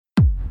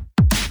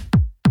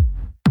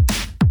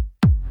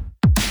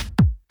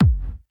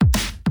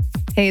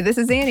Hey, this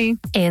is Annie.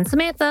 And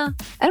Samantha.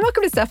 And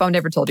welcome to Stuff Mom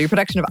Never Told You, a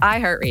production of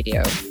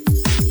iHeartRadio.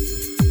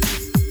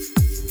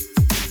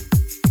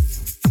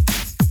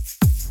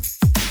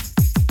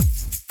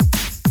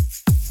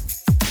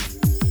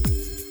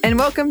 And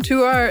welcome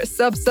to our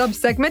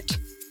sub-segment,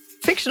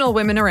 Fictional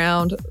Women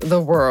Around the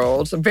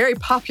World. A very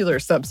popular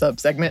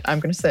sub-segment,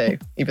 I'm going to say,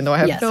 even though I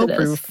have no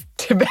proof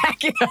to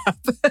back it up.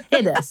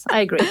 It is.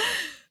 I agree.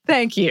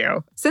 Thank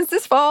you. Since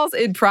this falls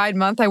in Pride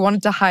Month, I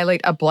wanted to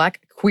highlight a Black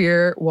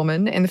queer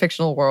woman in the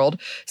fictional world.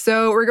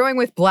 So we're going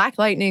with Black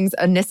Lightning's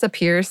Anissa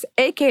Pierce,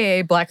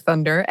 a.k.a. Black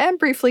Thunder, and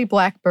briefly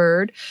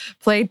Blackbird,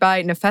 played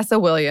by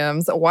Nafessa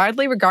Williams,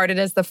 widely regarded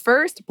as the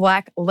first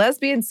Black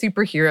lesbian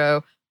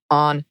superhero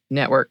on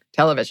network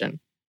television.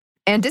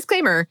 And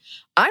disclaimer,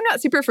 I'm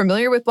not super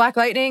familiar with Black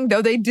Lightning,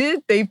 though they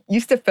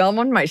used to film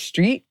on my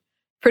street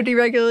pretty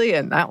regularly,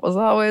 and that was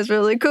always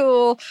really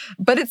cool.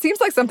 But it seems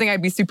like something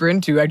I'd be super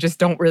into. I just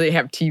don't really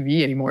have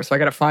TV anymore, so I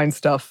gotta find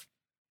stuff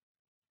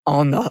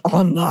on the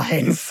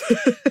onlines.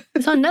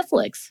 It's on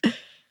Netflix.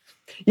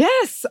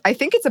 Yes, I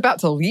think it's about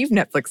to leave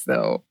Netflix,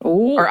 though.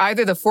 Ooh. Or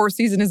either the fourth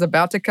season is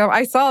about to come.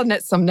 I saw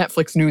some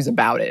Netflix news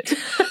about it.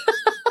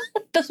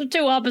 Those are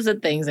two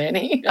opposite things,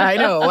 Annie. I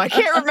know. I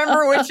can't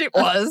remember which it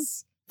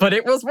was, but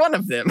it was one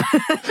of them.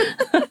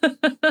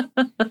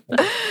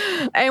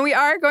 And we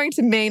are going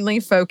to mainly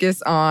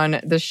focus on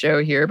the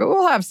show here, but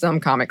we'll have some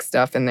comic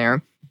stuff in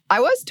there. I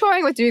was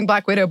toying with doing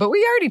Black Widow, but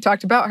we already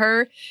talked about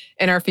her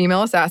in our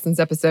Female Assassins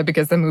episode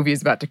because the movie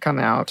is about to come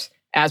out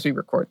as we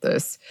record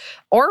this.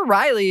 Or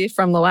Riley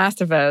from The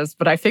Last of Us,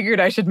 but I figured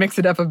I should mix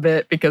it up a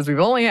bit because we've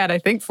only had, I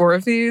think, 4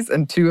 of these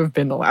and 2 have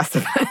been The Last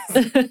of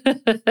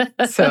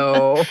Us.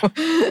 So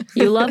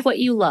you love what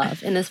you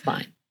love, and it's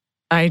fine.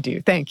 I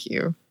do. Thank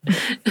you.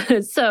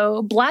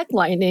 So Black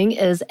Lightning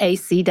is a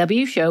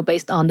CW show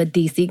based on the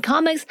DC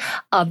comics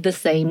of the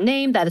same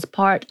name that is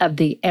part of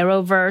the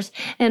Arrowverse.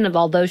 And of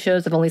all those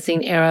shows, I've only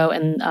seen Arrow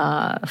and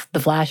The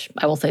Flash.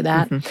 I will say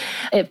that.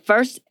 Mm-hmm. It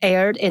first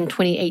aired in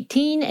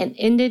 2018 and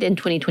ended in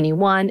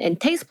 2021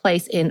 and takes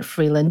place in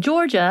Freeland,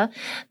 Georgia.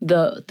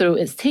 Through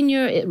its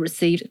tenure, it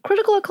received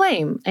critical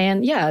acclaim.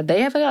 And yeah,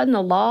 they have gotten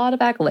a lot of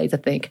accolades, I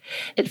think.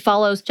 It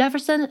follows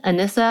Jefferson,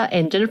 Anissa,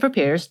 and Jennifer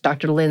Pierce,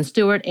 Dr. Lynn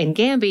Stewart, and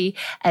Gamby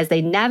as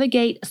they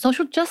navigate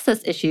social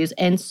justice issues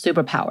and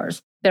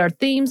superpowers. There are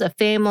themes of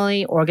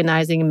family,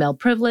 organizing, male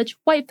privilege,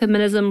 white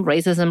feminism,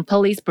 racism,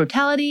 police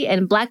brutality,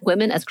 and Black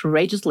women as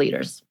courageous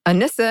leaders.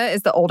 Anissa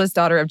is the oldest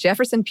daughter of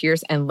Jefferson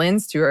Pierce and Lynn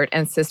Stewart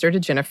and sister to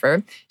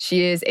Jennifer.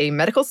 She is a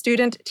medical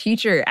student,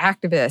 teacher,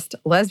 activist,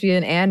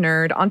 lesbian, and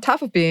nerd, on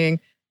top of being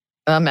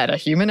a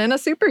meta-human and a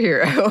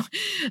superhero.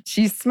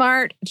 She's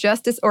smart,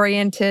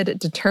 justice-oriented,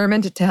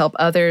 determined to help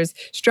others,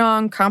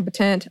 strong,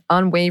 competent,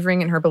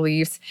 unwavering in her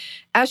beliefs.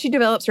 As she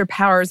develops her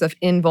powers of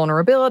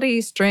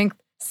invulnerability, strength,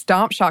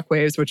 stomp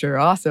shockwaves, which are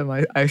awesome.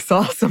 I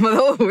saw some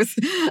of those.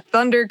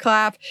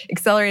 Thunderclap,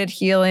 accelerated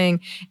healing,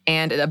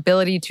 and an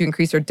ability to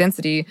increase her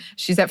density.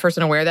 She's at first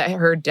unaware that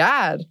her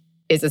dad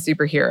is a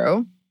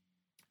superhero.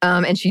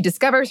 And she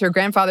discovers her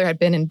grandfather had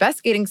been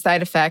investigating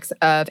side effects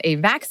of a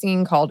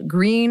vaccine called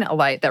Green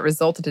Light that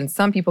resulted in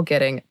some people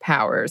getting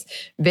powers.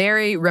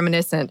 Very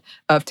reminiscent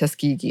of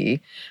Tuskegee.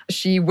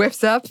 She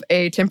whips up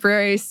a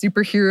temporary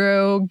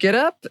superhero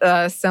getup,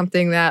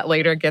 something that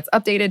later gets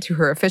updated to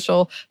her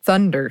official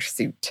Thunder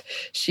suit.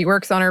 She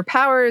works on her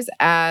powers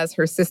as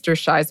her sister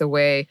shies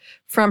away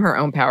from her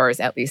own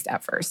powers, at least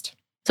at first.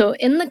 So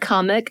in the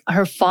comic,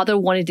 her father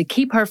wanted to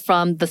keep her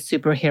from the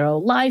superhero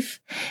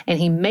life, and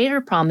he made her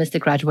promise to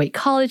graduate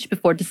college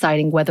before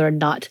deciding whether or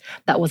not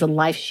that was a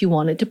life she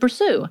wanted to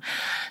pursue.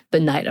 The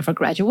night of her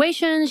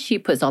graduation, she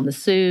puts on the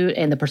suit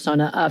and the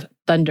persona of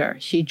Thunder.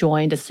 She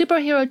joined a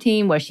superhero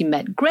team where she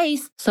met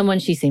Grace, someone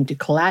she seemed to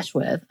clash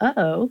with.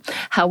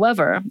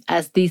 However,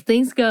 as these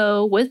things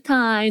go, with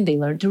time, they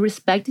learn to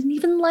respect and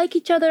even like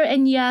each other.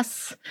 And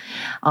yes,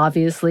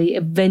 obviously,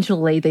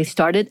 eventually they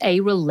started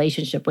a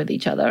relationship with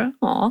each other.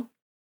 Aw.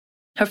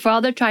 Her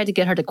father tried to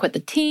get her to quit the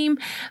team,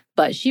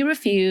 but she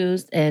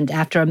refused. And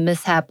after a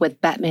mishap with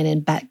Batman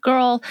and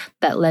Batgirl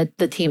that led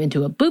the team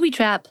into a booby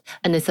trap,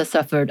 Anissa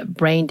suffered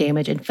brain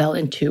damage and fell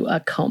into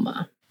a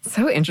coma.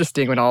 So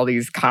interesting when all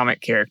these comic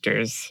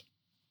characters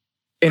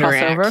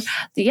interact. Crossover.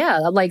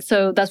 Yeah,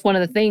 so that's one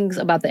of the things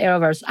about the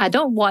Arrowverse. I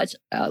don't watch,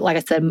 like I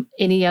said,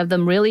 any of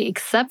them really,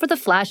 except for The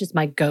Flash is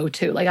my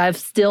go-to. I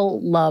still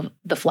love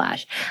The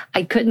Flash.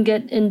 I couldn't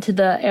get into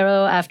the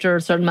Arrow after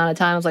a certain amount of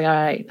time. I was like, all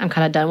right, I'm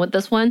kind of done with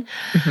this one.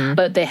 Mm-hmm.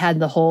 But they had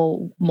the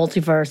whole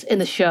multiverse in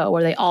the show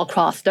where they all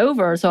crossed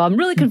over. So I'm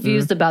really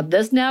confused about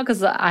this now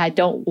because I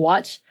don't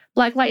watch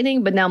Black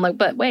Lightning. But now I'm like,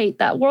 but wait,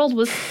 that world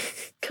was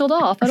killed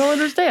off. I don't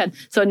understand.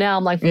 So now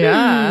I'm like,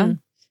 Yeah,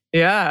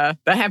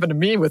 that happened to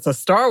me with a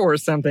Star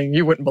Wars something.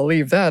 You wouldn't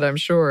believe that, I'm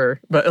sure.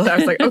 But I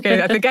was like,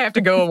 okay, I think I have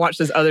to go and watch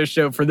this other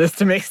show for this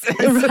to make sense.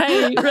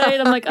 Right.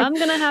 I'm like, I'm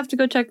going to have to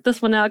go check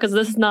this one out because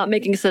this is not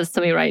making sense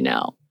to me right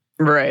now.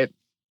 Right.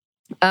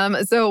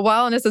 So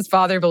while Anissa's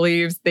father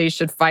believes they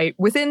should fight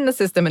within the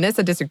system,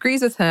 Anissa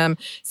disagrees with him,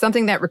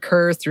 something that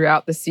recurs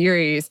throughout the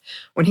series.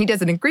 When he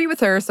doesn't agree with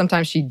her,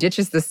 sometimes she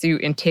ditches the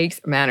suit and takes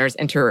matters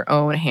into her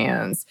own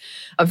hands.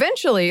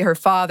 Eventually, her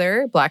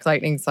father, Black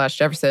Lightning /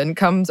 Jefferson,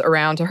 comes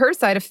around to her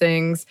side of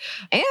things.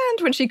 And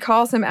when she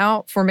calls him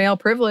out for male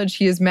privilege,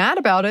 he is mad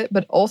about it,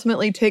 but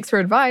ultimately takes her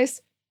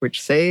advice,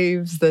 which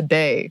saves the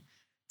day.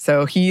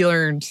 So he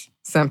learned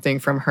something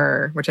from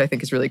her, which I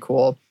think is really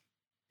cool.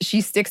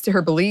 She sticks to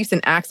her beliefs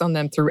and acts on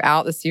them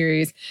throughout the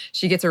series.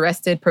 She gets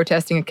arrested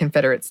protesting a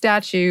Confederate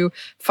statue,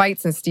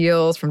 fights and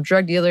steals from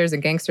drug dealers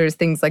and gangsters,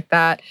 things like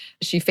that.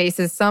 She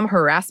faces some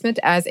harassment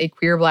as a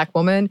queer Black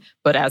woman,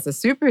 but as a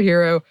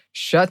superhero,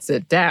 shuts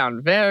it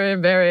down very,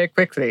 very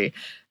quickly.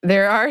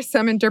 There are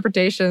some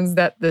interpretations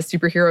that the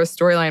superhero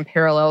storyline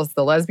parallels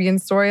the lesbian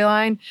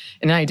storyline,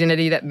 an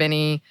identity that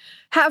many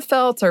have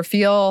felt or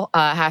feel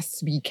has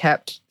to be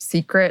kept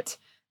secret.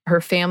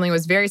 Her family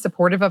was very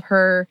supportive of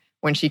her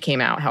when she came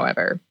out,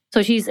 however.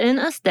 So she's in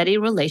a steady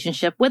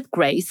relationship with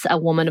Grace, a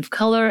woman of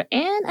color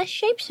and a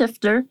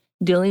shapeshifter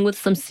dealing with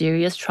some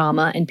serious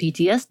trauma and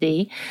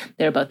PTSD.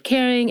 They're both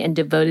caring and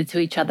devoted to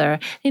each other,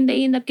 and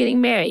they end up getting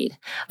married.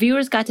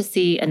 Viewers got to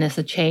see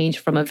Anissa change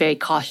from a very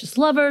cautious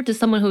lover to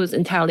someone who is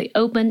entirely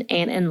open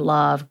and in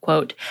love.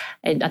 Quote,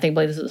 and I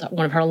believe this is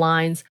one of her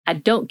lines, "I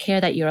don't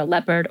care that you're a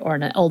leopard or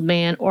an old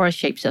man or a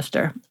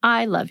shapeshifter.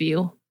 I love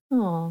you."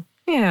 Aww.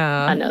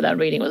 Yeah. I know that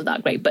reading was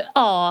not great, but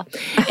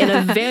in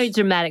a very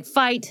dramatic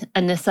fight,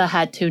 Anissa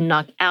had to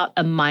knock out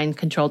a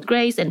mind-controlled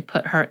Grace and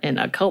put her in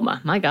a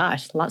coma. My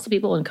gosh, lots of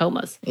people in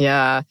comas.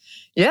 Yeah.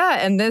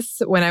 Yeah. And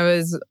this, when I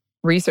was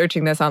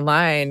researching this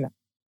online,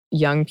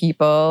 young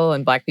people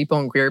and Black people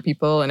and queer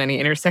people and any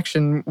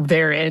intersection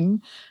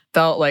therein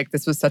felt like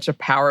this was such a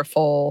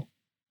powerful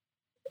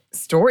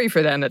story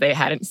for them that they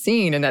hadn't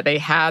seen, and that they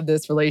had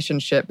this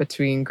relationship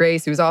between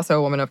Grace, who's also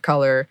a woman of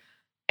color,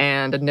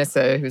 and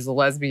Anissa, who's a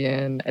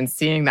lesbian, and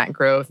seeing that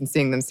growth and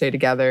seeing them stay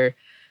together,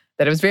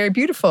 that it was very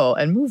beautiful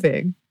and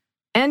moving.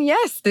 And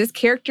yes, this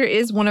character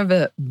is one of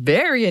a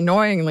very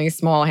annoyingly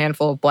small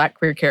handful of Black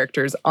queer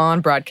characters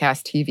on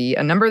broadcast TV,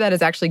 a number that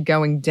is actually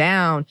going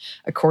down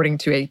according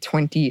to a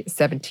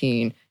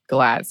 2017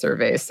 GLAAD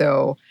survey.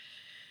 So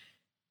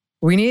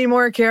we need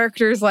more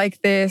characters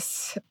like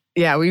this.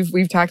 Yeah,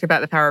 we've talked about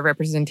the power of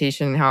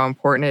representation and how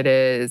important it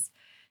is.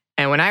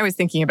 And when I was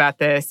thinking about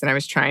this and I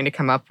was trying to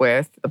come up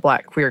with the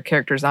Black queer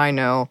characters I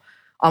know,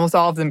 almost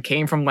all of them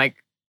came from like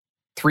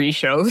 3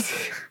 shows.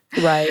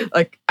 Right.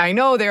 Like, I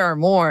know there are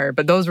more,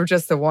 but those were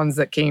just the ones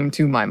that came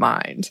to my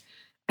mind.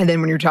 And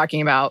then when you're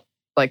talking about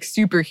like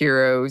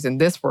superheroes in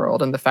this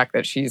world and the fact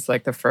that she's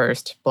like the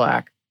first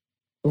Black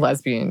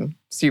lesbian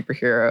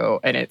superhero,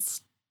 and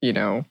it's, you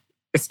know,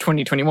 it's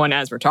 2021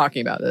 as we're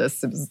talking about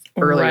this. It was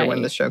earlier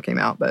when the show came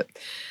out, but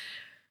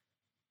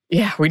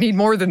yeah, we need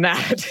more than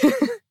that.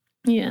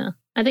 Yeah.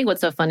 I think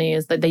what's so funny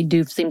is that they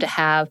do seem to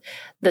have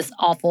this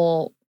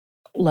awful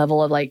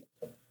level of like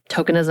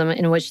tokenism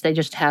in which they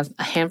just have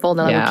a handful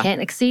that we can't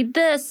exceed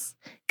this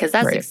because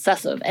that's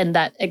excessive. And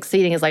that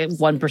exceeding is like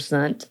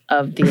 1%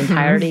 of the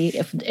entirety,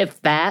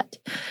 if that.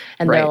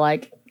 And they're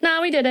like, no,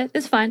 we did it.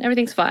 It's fine.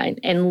 Everything's fine.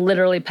 And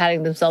literally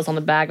patting themselves on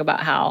the back about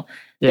how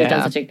they've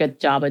done such a good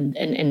job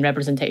in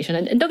representation.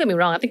 And don't get me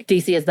wrong, I think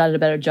DC has done a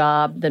better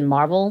job than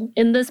Marvel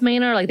in this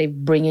manner. Like they're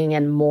bringing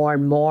in more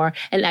and more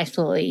and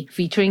actually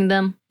featuring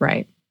them.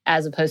 Right.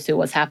 As opposed to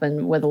what's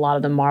happened with a lot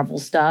of the Marvel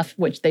stuff,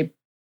 which they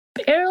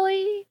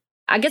barely...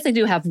 I guess they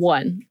do have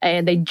one.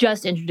 And they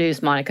just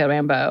introduced Monica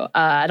Rambeau.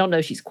 I don't know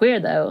if she's queer,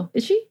 though.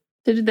 Is she?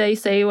 Did they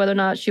say whether or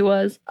not she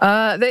was?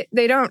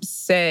 They don't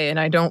say, and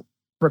I don't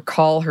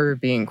recall her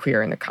being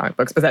queer in the comic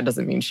books, but that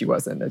doesn't mean she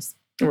wasn't. It's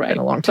been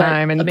a long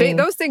time. But, and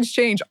those things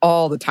change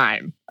all the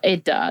time.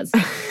 It does.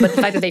 But the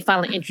fact that they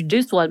finally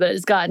introduced one, but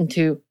it's gotten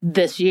to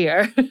this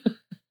year.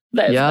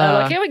 Like,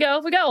 here we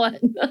go. We got one.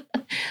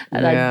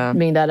 And I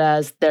mean that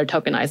as their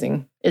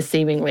tokenizing is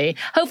seemingly.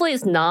 Hopefully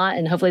it's not,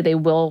 and hopefully they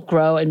will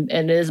grow and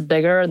it is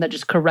bigger and they're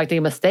just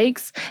correcting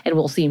mistakes and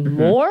we'll see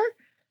more.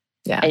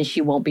 Yeah. And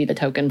she won't be the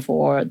token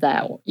for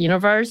that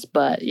universe.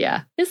 But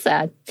yeah, it's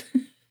sad.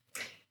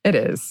 It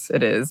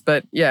is.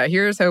 But yeah,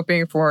 here's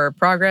hoping for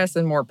progress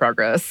and more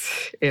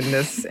progress in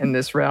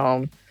this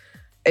realm.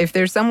 If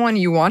there's someone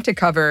you want to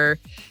cover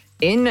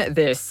in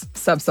this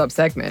sub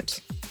segment,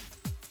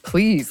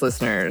 please,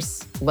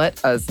 listeners,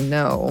 let us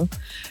know.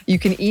 You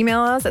can email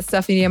us at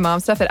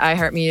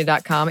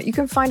stuffmediamomstuff@iheartmedia.com. You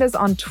can find us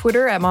on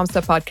Twitter at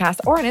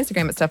momstuffpodcast or on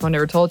Instagram at Stuff One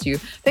Never Told You.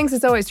 Thanks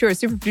as always to our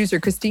super producer,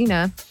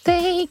 Christina.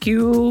 Thank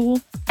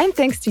you. And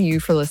thanks to you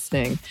for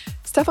listening.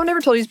 Stuff One Never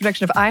Told You is a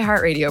production of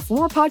iHeartRadio. For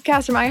more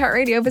podcasts from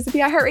iHeartRadio, visit the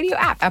iHeartRadio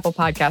app, Apple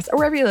Podcasts, or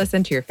wherever you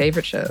listen to your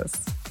favorite shows.